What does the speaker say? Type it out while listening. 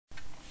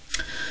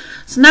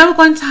So now we're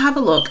going to have a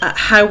look at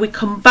how we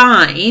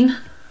combine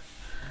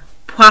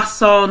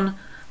Poisson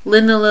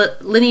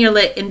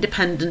linearly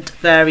independent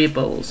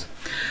variables.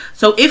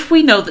 So if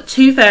we know that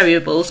two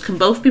variables can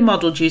both be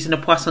modelled using a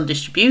Poisson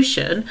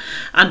distribution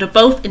and are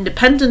both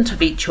independent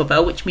of each other,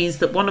 which means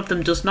that one of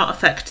them does not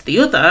affect the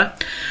other,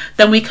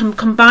 then we can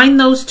combine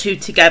those two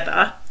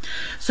together.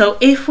 So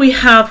if we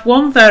have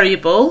one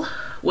variable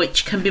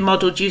which can be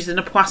modelled using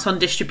a Poisson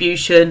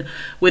distribution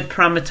with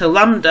parameter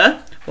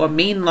lambda, or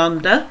mean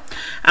lambda,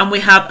 and we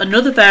have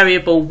another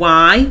variable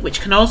y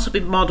which can also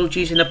be modelled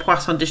using a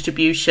Poisson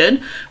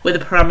distribution with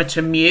a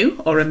parameter mu,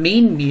 or a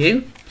mean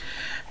mu,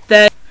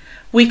 then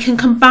we can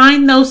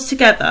combine those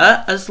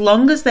together as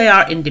long as they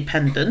are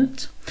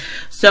independent,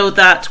 so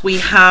that we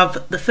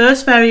have the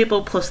first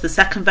variable plus the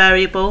second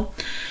variable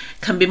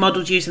can be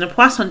modelled using a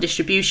Poisson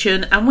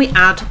distribution, and we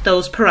add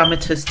those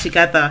parameters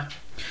together.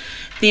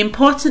 The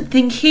important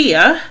thing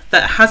here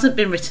that hasn't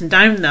been written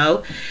down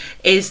though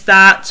is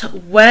that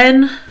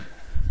when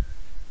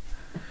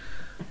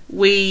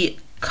we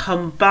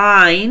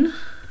combine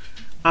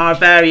our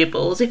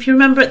variables, if you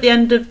remember at the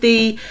end of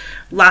the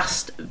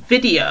last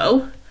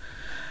video,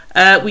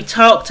 we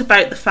talked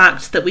about the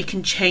fact that we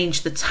can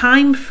change the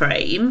time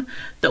frame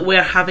that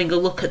we're having a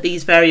look at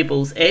these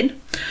variables in.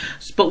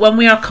 But when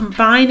we are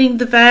combining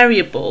the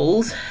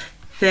variables,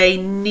 they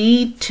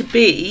need to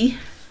be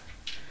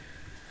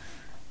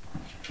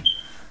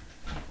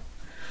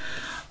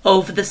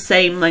over the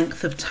same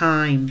length of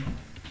time.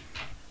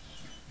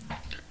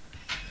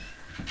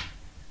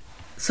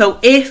 So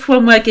if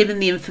when we're given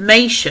the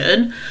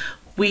information,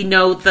 we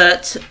know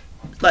that,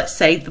 let's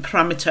say the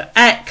parameter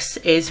x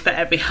is for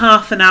every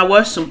half an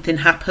hour something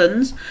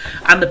happens,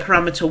 and the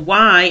parameter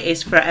y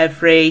is for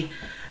every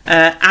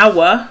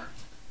hour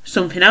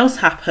something else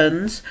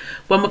happens,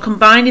 when we're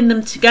combining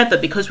them together,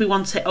 because we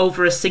want it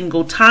over a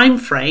single time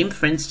frame,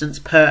 for instance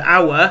per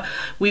hour,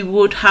 we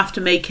would have to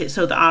make it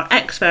so that our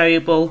x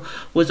variable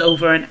was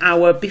over an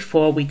hour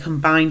before we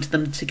combined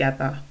them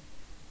together.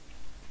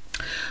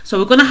 So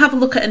we're going to have a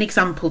look at an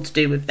example to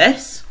do with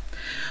this.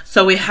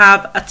 So we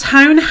have a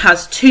town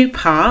has 2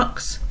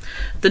 parks.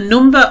 The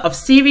number of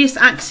serious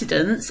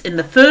accidents in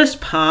the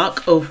first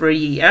park over a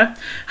year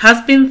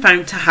has been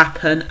found to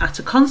happen at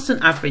a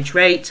constant average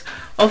rate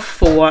of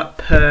 4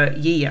 per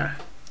year.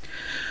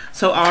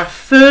 So our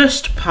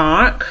first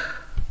park,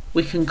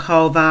 we can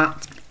call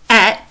that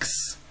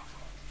X.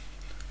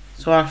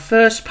 So our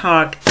first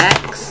park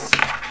X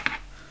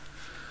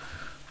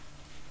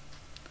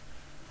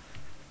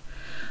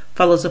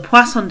follows a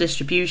Poisson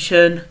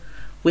distribution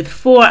with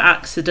 4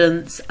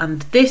 accidents,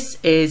 and this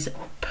is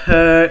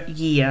per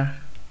year.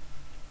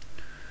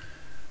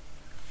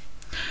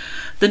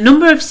 The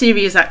number of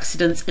serious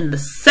accidents in the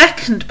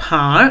second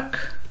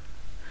park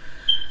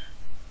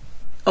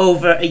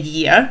over a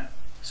year,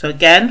 so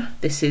again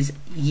this is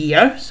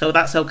year, so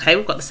that's okay,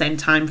 we've got the same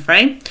time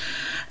frame,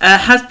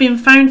 has been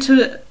found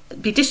to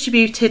be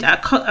distributed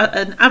at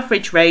an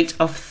average rate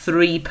of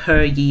 3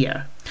 per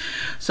year.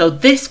 So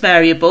this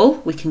variable,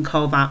 we can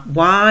call that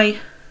y,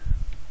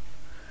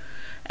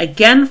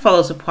 again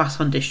follows a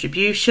Poisson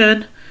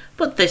distribution,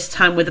 but this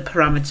time with a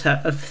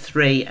parameter of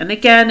 3, and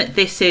again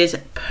this is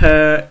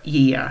per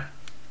year.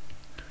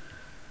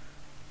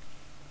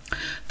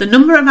 The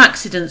number of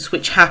accidents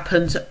which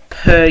happens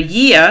per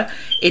year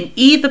in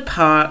either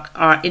park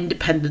are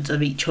independent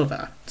of each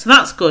other. So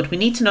that's good. We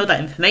need to know that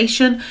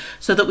information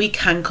so that we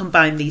can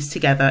combine these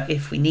together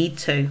if we need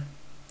to.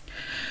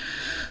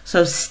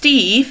 So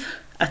Steve,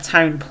 a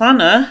town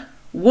planner,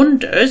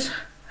 wonders,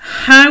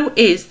 how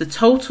is the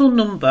total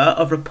number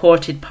of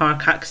reported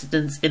park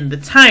accidents in the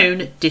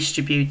town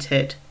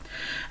distributed?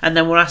 And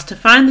then we're asked to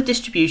find the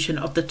distribution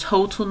of the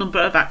total number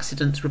of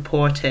accidents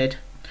reported.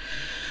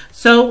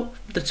 So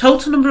the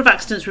total number of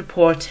accidents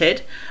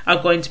reported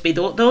are going to be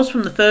those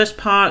from the first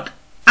park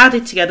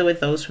added together with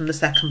those from the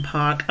second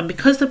park, and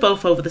because they're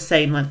both over the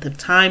same length of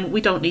time,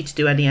 we don't need to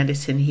do any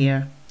editing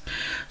here.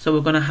 So we're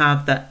going to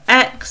have that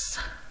x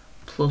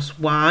plus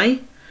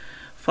y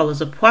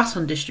follows a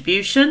Poisson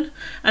distribution,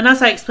 and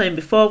as I explained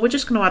before, we're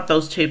just going to add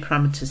those two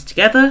parameters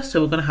together.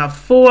 So we're going to have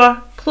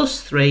 4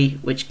 plus 3,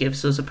 which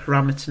gives us a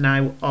parameter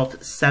now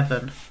of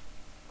 7.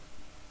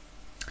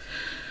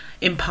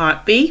 In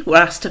part B, we're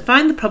asked to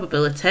find the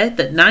probability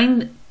that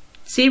 9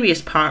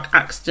 serious park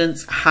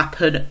accidents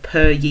happen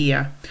per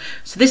year.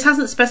 So this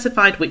hasn't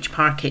specified which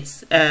park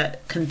it's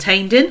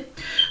contained in,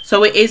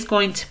 so it is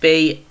going to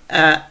be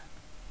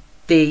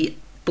the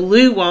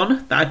blue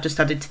one that I've just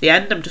added to the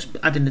end. I'm just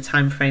adding the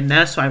time frame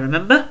there so I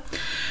remember.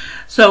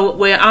 So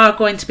we are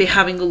going to be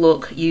having a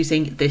look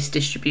using this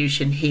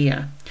distribution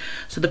here.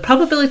 So the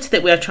probability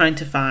that we are trying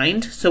to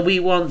find, so we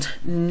want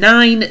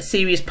 9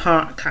 serious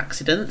park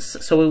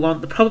accidents, so we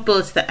want the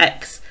probability that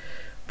x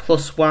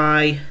plus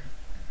y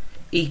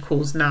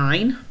equals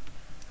 9.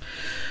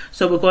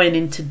 So we're going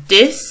into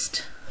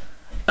dist,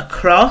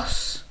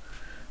 across,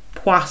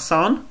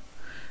 Poisson,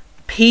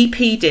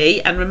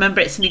 PPD, and remember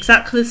it's in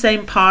exactly the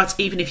same part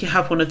even if you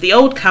have one of the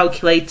old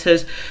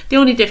calculators. The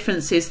only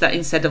difference is that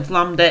instead of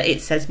lambda it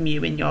says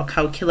mu in your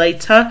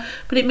calculator,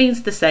 but it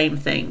means the same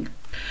thing.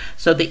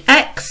 So the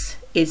x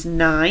is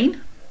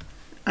 9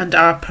 and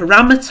our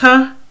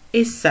parameter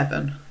is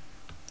 7,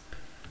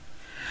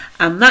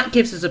 and that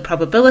gives us a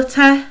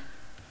probability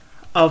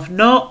of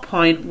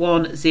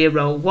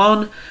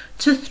 0.101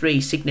 to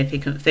 3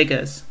 significant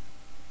figures.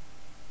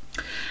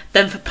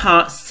 Then for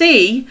part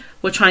C,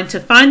 we're trying to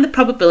find the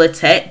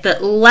probability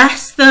that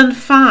less than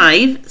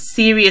 5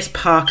 serious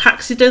park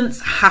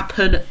accidents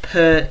happen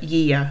per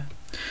year.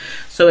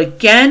 So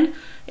again,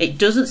 it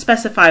doesn't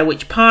specify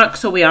which park,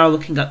 so we are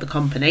looking at the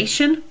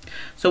combination.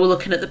 So we're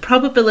looking at the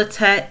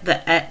probability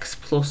that x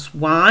plus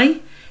y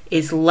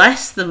is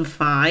less than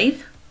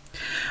 5.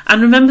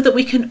 And remember that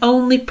we can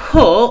only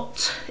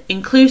put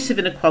inclusive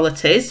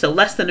inequalities, so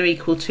less than or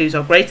equal to's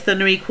or greater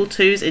than or equal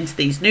to's, into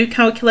these new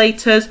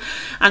calculators,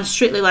 and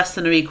strictly less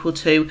than or equal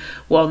to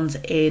ones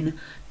in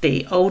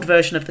the old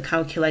version of the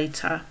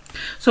calculator.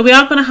 So we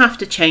are going to have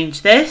to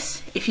change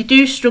this. If you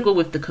do struggle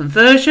with the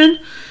conversion,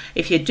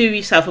 if you do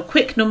yourself a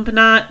quick number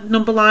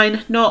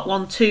line, 0,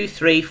 1, 2,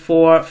 3,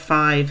 4,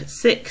 5,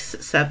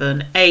 6,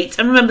 7, 8,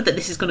 and remember that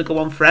this is going to go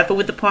on forever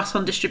with the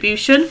Poisson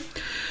distribution.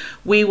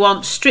 We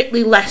want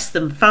strictly less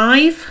than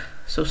 5,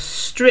 so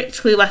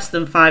strictly less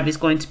than 5 is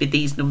going to be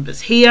these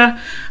numbers here,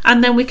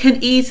 and then we can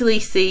easily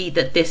see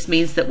that this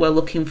means that we're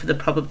looking for the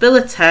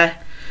probability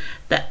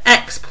that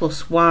x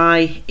plus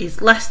y is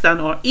less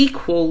than or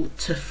equal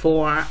to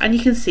 4, and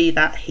you can see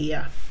that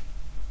here.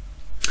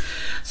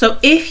 So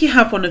if you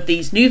have one of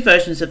these new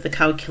versions of the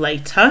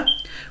calculator,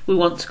 we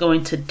want to go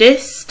into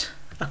dist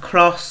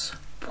across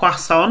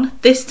Poisson.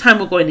 This time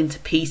we're going into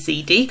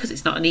PCD because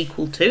it's not an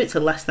equal to, it's a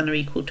less than or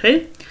equal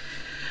to.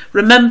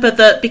 Remember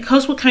that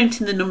because we're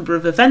counting the number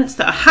of events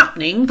that are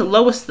happening, the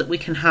lowest that we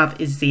can have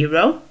is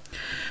 0.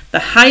 The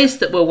highest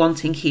that we're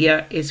wanting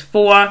here is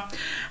 4,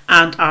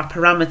 and our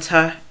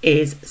parameter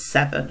is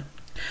 7.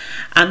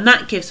 And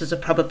that gives us a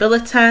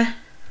probability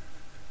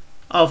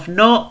of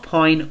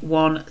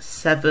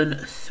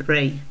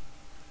 0.173.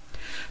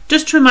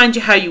 Just to remind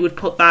you how you would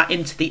put that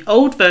into the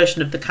old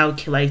version of the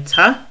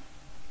calculator,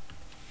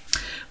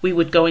 we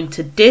would go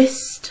into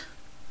dist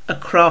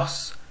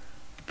across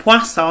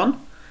Poisson,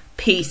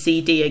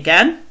 PCD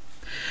again,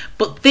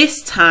 but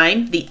this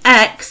time the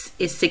x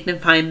is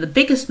signifying the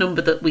biggest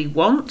number that we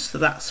want, so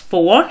that's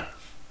 4,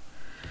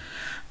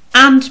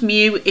 and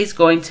mu is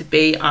going to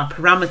be our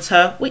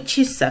parameter, which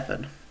is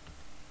 7.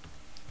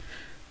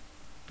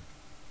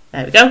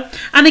 There we go,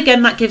 and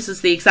again that gives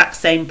us the exact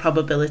same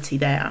probability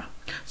there.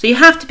 So you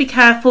have to be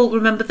careful.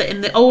 Remember that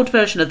in the old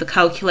version of the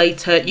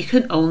calculator you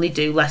can only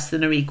do less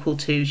than or equal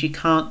to, you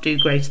can't do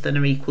greater than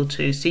or equal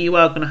to, so you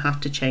are going to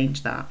have to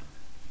change that.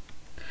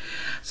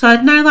 So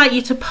I'd now like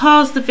you to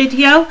pause the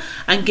video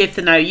and give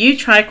the Now You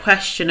Try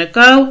question a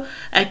go.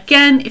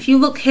 Again, if you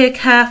look here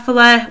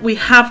carefully, we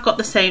have got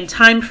the same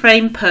time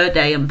frame per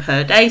day and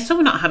per day, so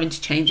we're not having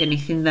to change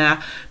anything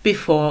there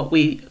before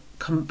we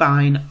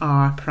combine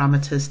our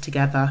parameters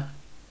together.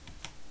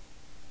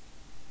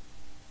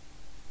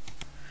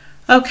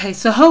 Okay,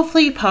 so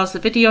hopefully you paused the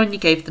video and you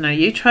gave the Now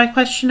You Try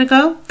question a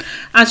go.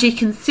 As you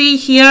can see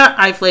here,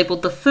 I've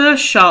labelled the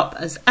first shop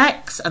as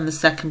X and the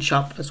second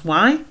shop as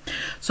Y.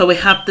 So we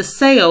have the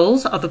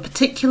sales of a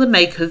particular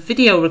make of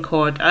video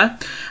recorder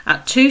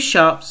at 2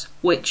 shops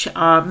which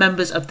are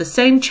members of the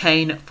same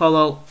chain,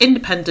 follow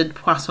independent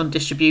Poisson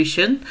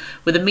distribution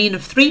with a mean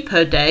of 3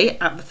 per day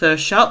at the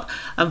first shop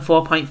and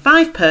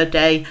 4.5 per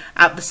day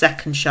at the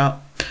second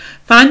shop.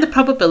 Find the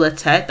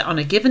probability that on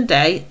a given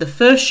day the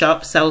first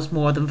shop sells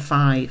more than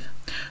 5.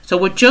 So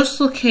we're just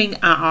looking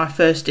at our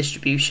first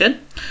distribution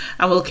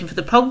and we're looking for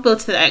the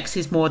probability that x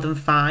is more than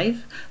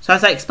 5. So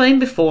as I explained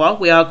before,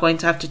 we are going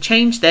to have to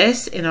change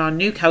this in our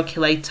new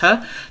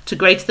calculator to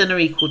greater than or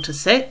equal to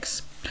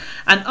 6.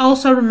 And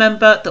also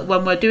remember that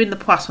when we're doing the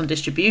Poisson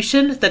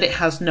distribution that it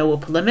has no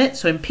upper limit.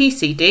 So in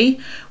PCD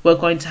we're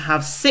going to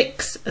have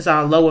 6 as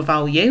our lower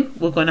value,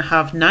 we're going to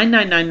have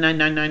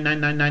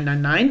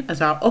 99999999999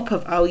 as our upper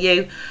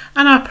value,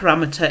 and our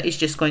parameter is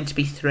just going to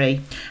be 3.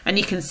 And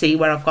you can see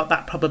where I've got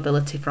that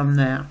probability from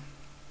there.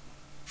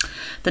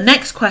 The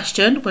next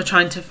question, we're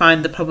trying to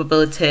find the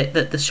probability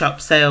that the shop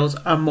sales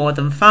are more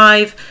than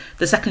 5.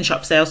 The second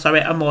shop sales,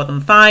 sorry, are more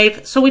than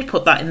 5. So we'd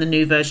put that in the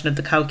new version of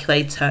the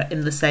calculator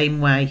in the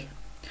same way.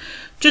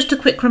 Just a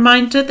quick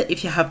reminder that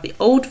if you have the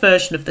old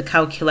version of the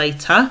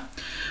calculator,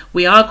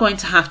 we are going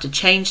to have to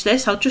change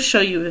this. I'll just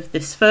show you with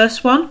this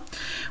first one.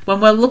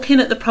 When we're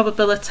looking at the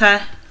probability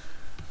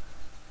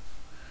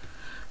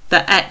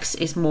that x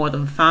is more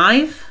than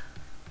 5,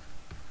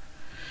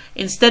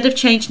 instead of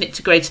changing it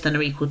to greater than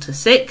or equal to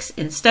 6,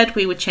 instead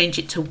we would change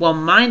it to 1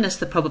 minus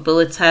the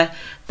probability that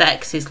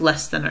x is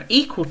less than or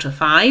equal to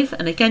 5.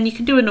 And again, you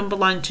can do a number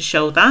line to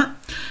show that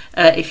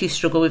if you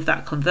struggle with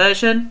that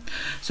conversion.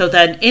 So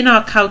then in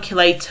our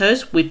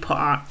calculators, we'd put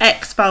our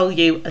x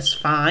value as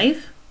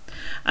 5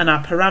 and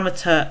our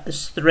parameter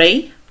as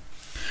 3.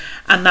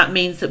 And that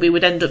means that we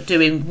would end up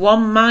doing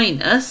 1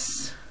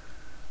 minus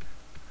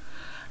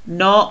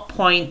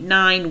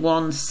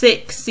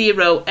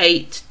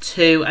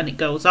 0.916082, and it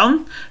goes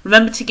on.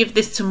 Remember to give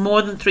this to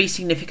more than 3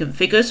 significant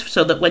figures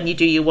so that when you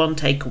do your one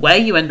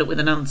takeaway you end up with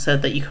an answer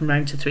that you can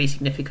round to 3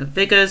 significant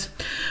figures,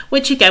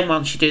 which again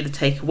once you do the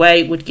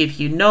takeaway would give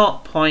you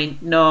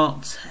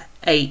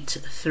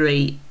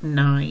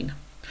 0.0839.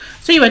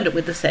 So you end up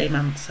with the same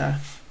answer.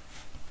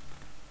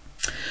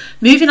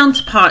 Moving on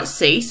to part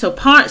C. So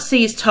part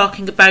C is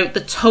talking about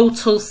the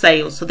total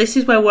sales. So this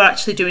is where we're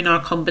actually doing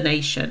our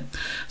combination.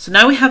 So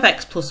now we have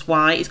x plus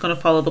y is going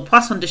to follow the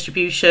Poisson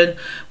distribution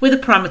with a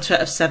parameter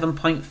of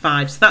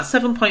 7.5. So that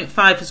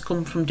 7.5 has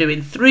come from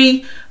doing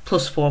 3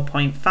 plus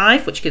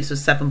 4.5, which gives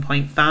us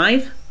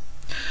 7.5.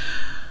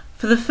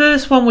 For the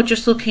first one, we're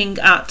just looking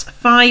at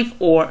 5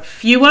 or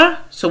fewer.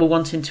 So we're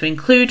wanting to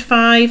include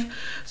 5.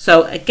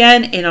 So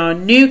again, in our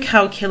new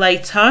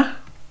calculator,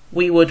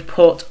 we would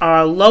put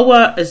our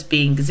lower as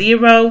being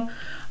 0,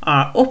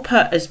 our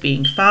upper as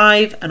being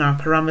 5, and our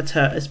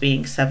parameter as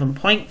being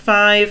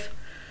 7.5,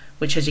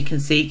 which as you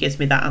can see gives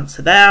me that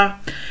answer there.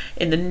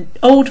 In the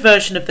old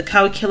version of the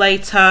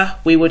calculator,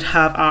 we would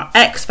have our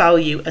x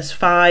value as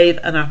 5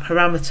 and our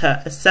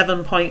parameter as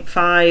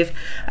 7.5,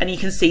 and you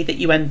can see that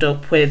you end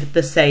up with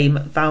the same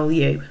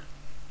value.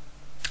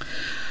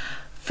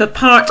 For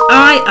part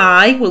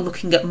II, we're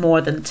looking at more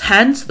than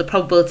 10, so the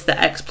probability that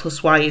x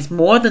plus y is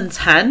more than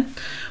 10.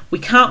 We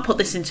can't put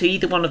this into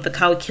either one of the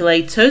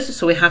calculators,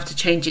 so we have to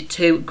change it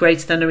to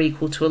greater than or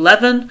equal to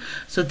 11.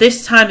 So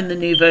this time in the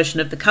new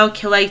version of the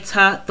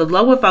calculator, the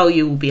lower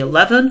value will be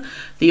 11,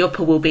 the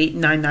upper will be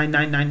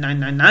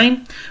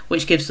 9999999,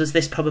 which gives us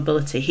this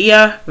probability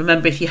here.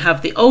 Remember, if you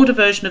have the older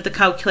version of the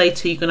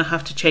calculator, you're going to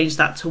have to change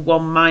that to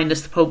 1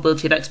 minus the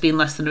probability of x being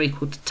less than or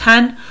equal to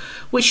 10,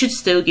 which should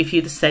still give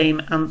you the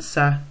same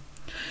answer.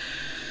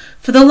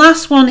 For the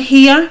last one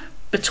here,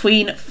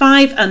 between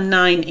 5 and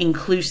 9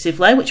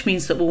 inclusively, which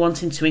means that we're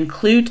wanting to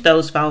include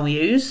those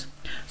values.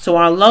 So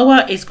our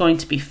lower is going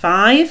to be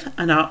 5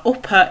 and our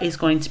upper is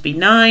going to be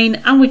 9,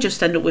 and we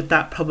just end up with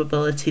that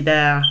probability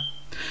there.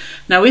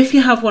 Now if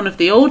you have one of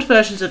the old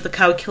versions of the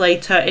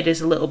calculator, it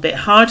is a little bit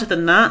harder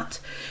than that.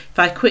 If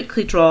I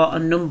quickly draw a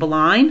number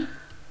line,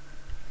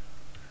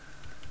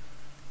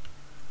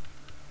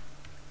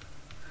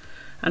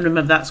 and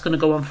remember that's going to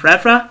go on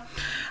forever,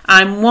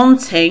 I'm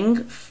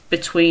wanting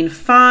between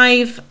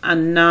 5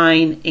 and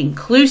 9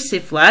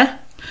 inclusively.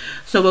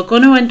 So we're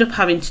going to end up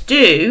having to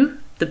do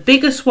the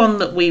biggest one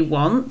that we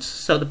want,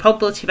 so the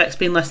probability of x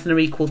being less than or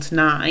equal to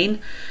 9,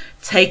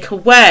 take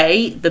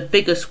away the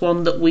biggest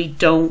one that we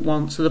don't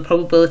want, so the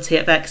probability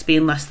of x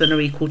being less than or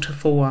equal to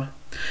 4.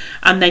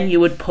 And then you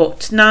would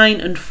put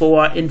 9 and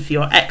 4 in for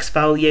your x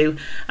value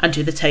and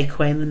do the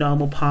takeaway in the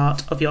normal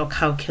part of your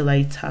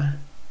calculator.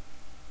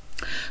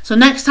 So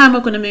next time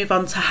we're going to move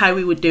on to how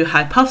we would do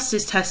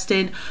hypothesis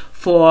testing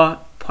for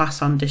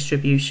Poisson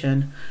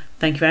distribution.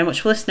 Thank you very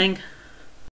much for listening.